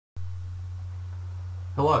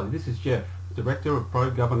Hello, this is Jeff, Director of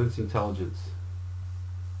Pro-Governance Intelligence.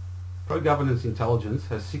 Pro-Governance Intelligence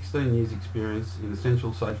has 16 years experience in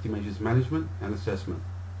essential safety measures management and assessment.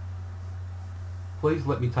 Please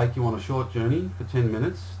let me take you on a short journey for 10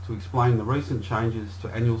 minutes to explain the recent changes to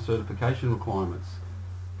annual certification requirements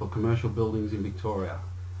for commercial buildings in Victoria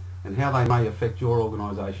and how they may affect your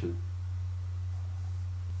organisation.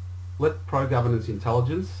 Let Pro-Governance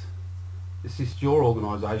Intelligence assist your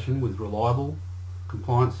organisation with reliable,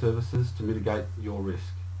 compliance services to mitigate your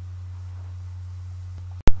risk.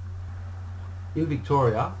 In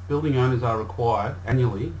Victoria, building owners are required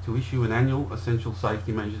annually to issue an annual Essential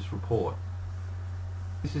Safety Measures report.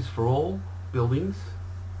 This is for all buildings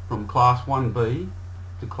from Class 1B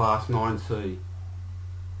to Class 9C.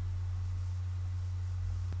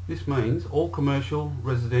 This means all commercial,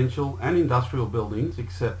 residential and industrial buildings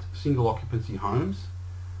except single occupancy homes,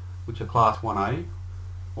 which are Class 1A,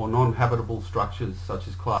 or non-habitable structures such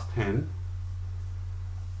as Class 10,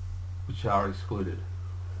 which are excluded.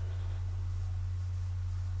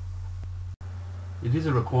 It is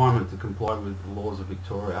a requirement to comply with the laws of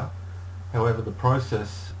Victoria. However, the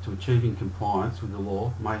process to achieving compliance with the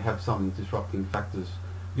law may have some disrupting factors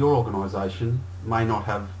your organisation may not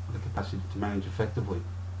have the capacity to manage effectively.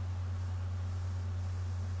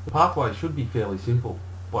 The pathway should be fairly simple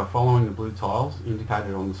by following the blue tiles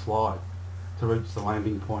indicated on the slide to reach the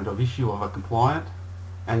landing point of issue of a compliant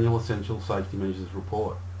annual Essential Safety Measures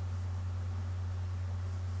report.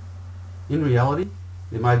 In reality,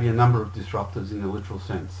 there may be a number of disruptors in the literal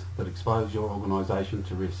sense that expose your organisation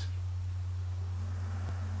to risk.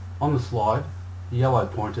 On the slide, the yellow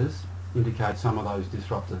pointers indicate some of those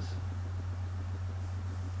disruptors.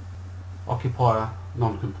 Occupier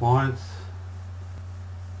non-compliance,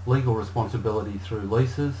 legal responsibility through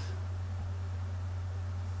leases,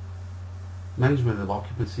 management of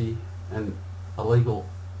occupancy and illegal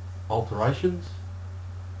alterations,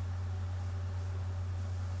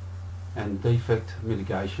 and defect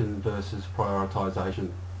mitigation versus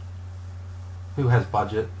prioritisation. Who has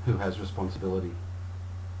budget, who has responsibility?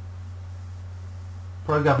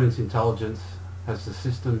 Pro-Governance Intelligence has the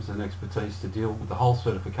systems and expertise to deal with the whole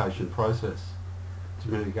certification process to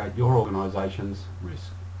mitigate your organisation's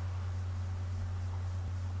risk.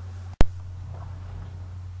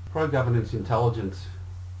 Pro-Governance Intelligence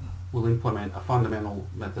will implement a fundamental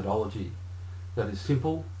methodology that is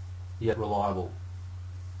simple yet reliable.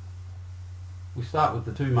 We start with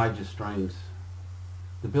the two major streams,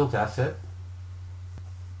 the built asset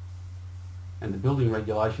and the Building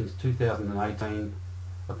Regulations 2018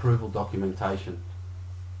 approval documentation.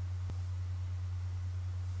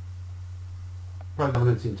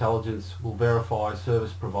 Pro-Governance Intelligence will verify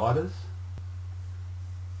service providers,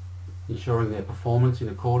 ensuring their performance in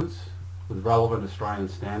accordance with relevant Australian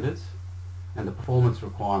standards and the performance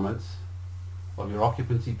requirements of your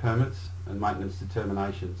occupancy permits and maintenance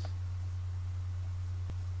determinations.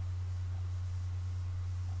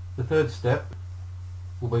 The third step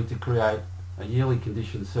will be to create a yearly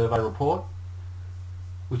condition survey report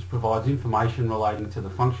which provides information relating to the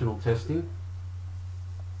functional testing,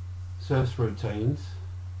 service routines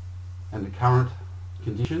and the current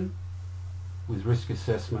condition with risk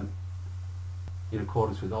assessment in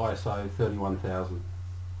accordance with ISO 31000.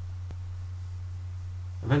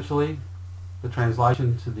 Eventually, the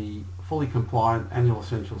translation to the fully compliant Annual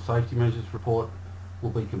Essential Safety Measures report will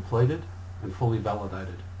be completed and fully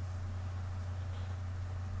validated.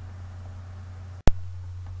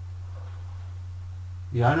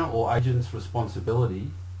 The owner or agent's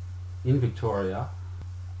responsibility in Victoria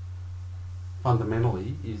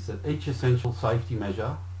fundamentally is that each essential safety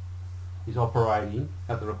measure is operating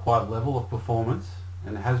at the required level of performance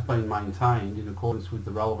and has been maintained in accordance with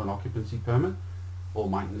the relevant occupancy permit or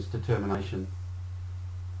maintenance determination.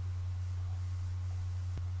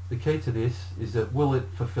 The key to this is that will it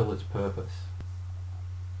fulfil its purpose?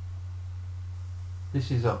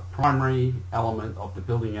 This is a primary element of the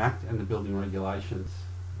Building Act and the Building Regulations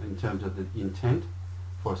in terms of the intent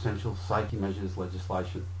for essential safety measures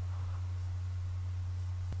legislation.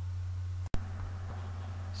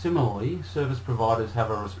 Similarly, service providers have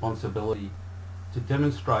a responsibility to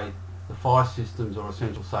demonstrate the fire systems or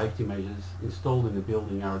essential safety measures installed in the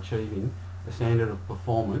building are achieving a standard of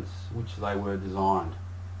performance which they were designed,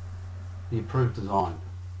 the approved design.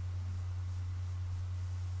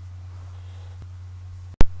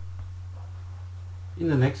 In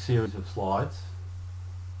the next series of slides,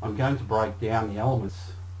 I'm going to break down the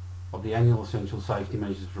elements of the Annual Essential Safety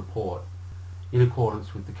Measures report in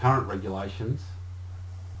accordance with the current regulations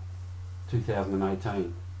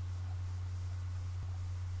 2018.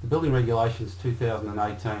 The Building Regulations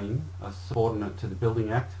 2018 are subordinate to the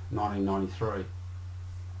Building Act 1993.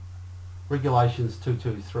 Regulations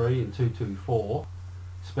 223 and 224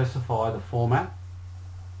 specify the format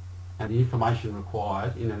and the information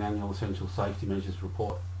required in an annual Essential Safety Measures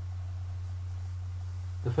report.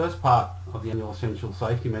 The first part of the annual Essential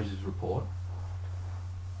Safety Measures report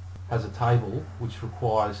has a table which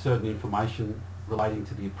requires certain information relating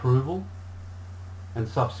to the approval and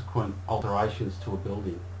subsequent alterations to a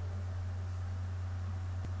building.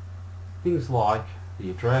 Things like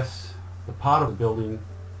the address, the part of the building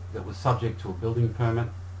that was subject to a building permit,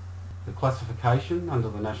 the classification under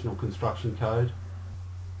the National Construction Code,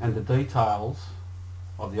 and the details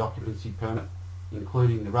of the occupancy permit,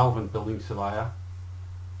 including the relevant building surveyor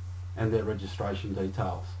and their registration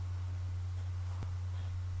details.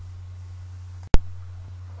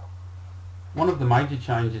 One of the major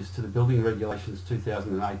changes to the Building Regulations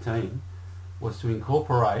 2018 was to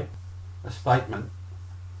incorporate a statement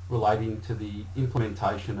relating to the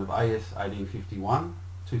implementation of AS 1851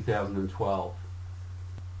 2012.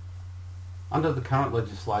 Under the current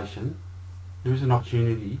legislation, there is an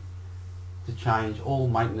opportunity to change all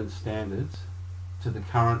maintenance standards to the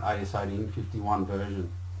current AS 1851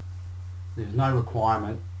 version. There is no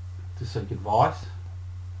requirement to seek advice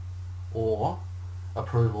or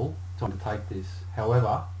approval to undertake this.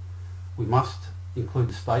 However, we must include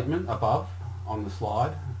the statement above on the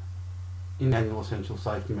slide in the Annual Essential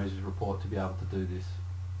Safety Measures report to be able to do this.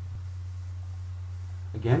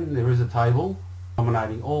 Again, there is a table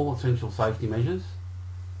nominating all essential safety measures,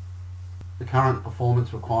 the current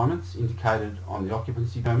performance requirements indicated on the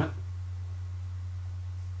occupancy permit,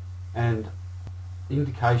 and the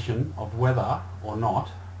indication of whether or not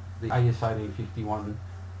the AS 1851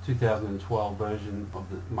 2012 version of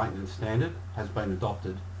the maintenance standard has been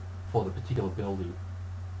adopted for the particular building.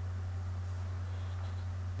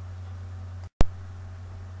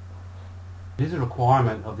 It is a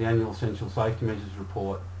requirement of the Annual Essential Safety Measures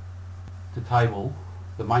report to table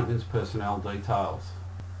the maintenance personnel details.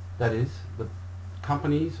 That is, the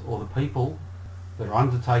companies or the people that are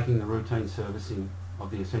undertaking the routine servicing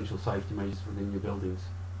of the essential safety measures within your buildings.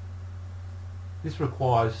 This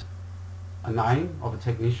requires a name of a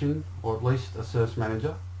technician or at least a service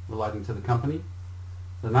manager relating to the company,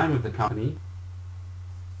 the name of the company,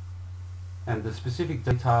 and the specific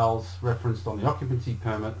details referenced on the occupancy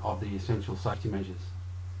permit of the essential safety measures.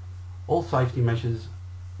 All safety measures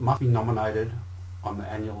must be nominated on the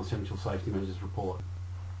Annual Essential Safety Measures report.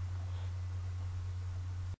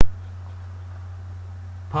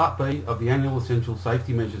 Part B of the Annual Essential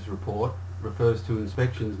Safety Measures report refers to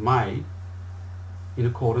inspections made in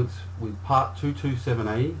accordance with Part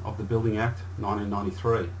 227E of the Building Act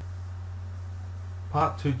 1993.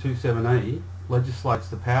 Part 227E legislates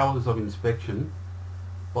the powers of inspection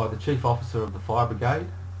by the Chief Officer of the Fire Brigade,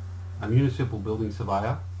 a municipal building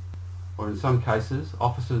surveyor, or in some cases,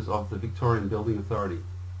 officers of the Victorian Building Authority.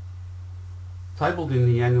 Tabled in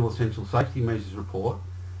the Annual Essential Safety Measures report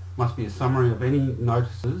must be a summary of any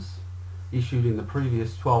notices issued in the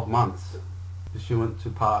previous 12 months pursuant to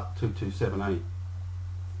Part 227E.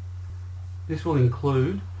 This will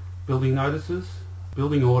include building notices,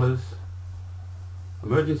 building orders,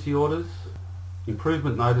 emergency orders,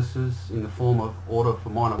 improvement notices in the form of order for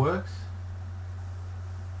minor works,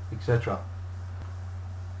 etc.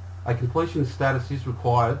 A completion status is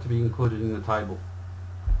required to be included in the table.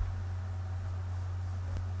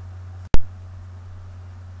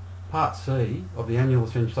 Part C of the Annual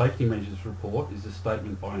Essential Safety Measures report is a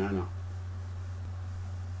statement by owner.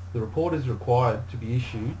 The report is required to be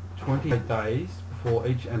issued 28 days before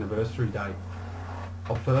each anniversary date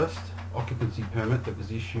of first occupancy permit that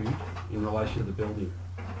was issued in relation to the building.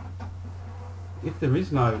 If there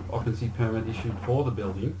is no occupancy permit issued for the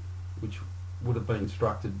building, which would have been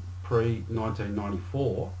constructed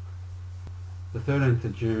pre-1994, the 13th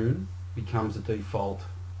of June becomes the default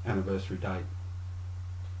anniversary date.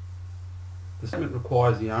 The statement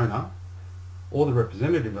requires the owner or the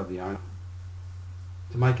representative of the owner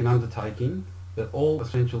to make an undertaking that all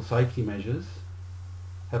essential safety measures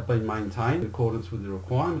have been maintained in accordance with the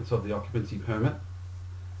requirements of the occupancy permit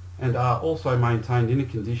and are also maintained in a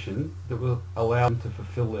condition that will allow them to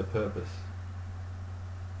fulfil their purpose.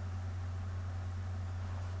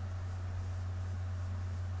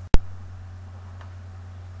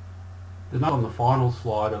 The note on the final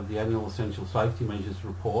slide of the Annual Essential Safety Measures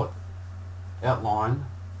report outline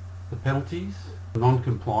the penalties for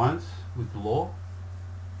non-compliance with the law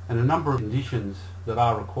and a number of conditions that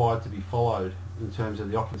are required to be followed in terms of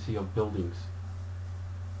the occupancy of buildings,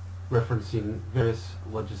 referencing various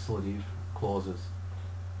legislative clauses.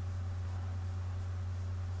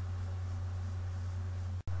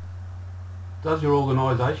 Does your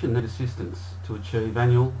organisation need assistance to achieve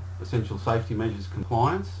annual essential safety measures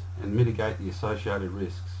compliance and mitigate the associated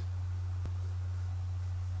risks?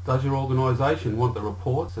 Does your organisation want the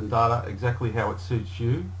reports and data exactly how it suits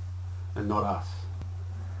you and not us?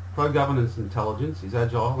 Pro-Governance Intelligence is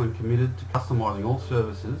agile and committed to customising all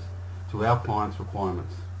services to our clients'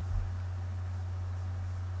 requirements.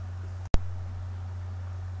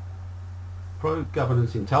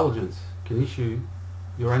 Pro-Governance Intelligence can issue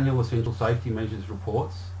your annual essential safety measures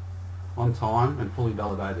reports on time and fully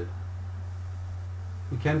validated.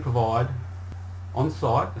 We can provide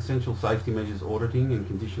on-site essential safety measures auditing and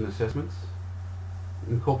condition assessments,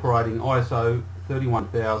 incorporating ISO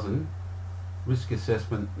 31000 risk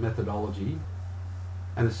assessment methodology,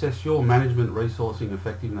 and assess your management resourcing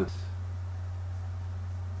effectiveness.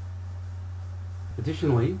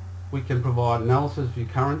 Additionally, we can provide analysis of your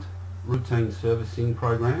current routine servicing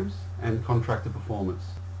programs and contractor performance,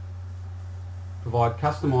 provide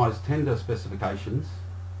customised tender specifications,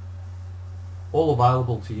 all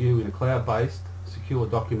available to you in a cloud-based secure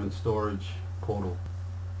document storage portal.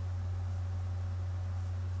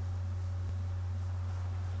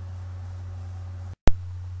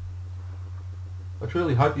 I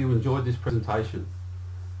truly hope you enjoyed this presentation.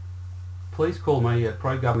 Please call me at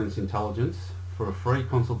Pro-Governance Intelligence for a free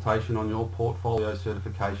consultation on your portfolio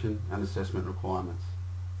certification and assessment requirements.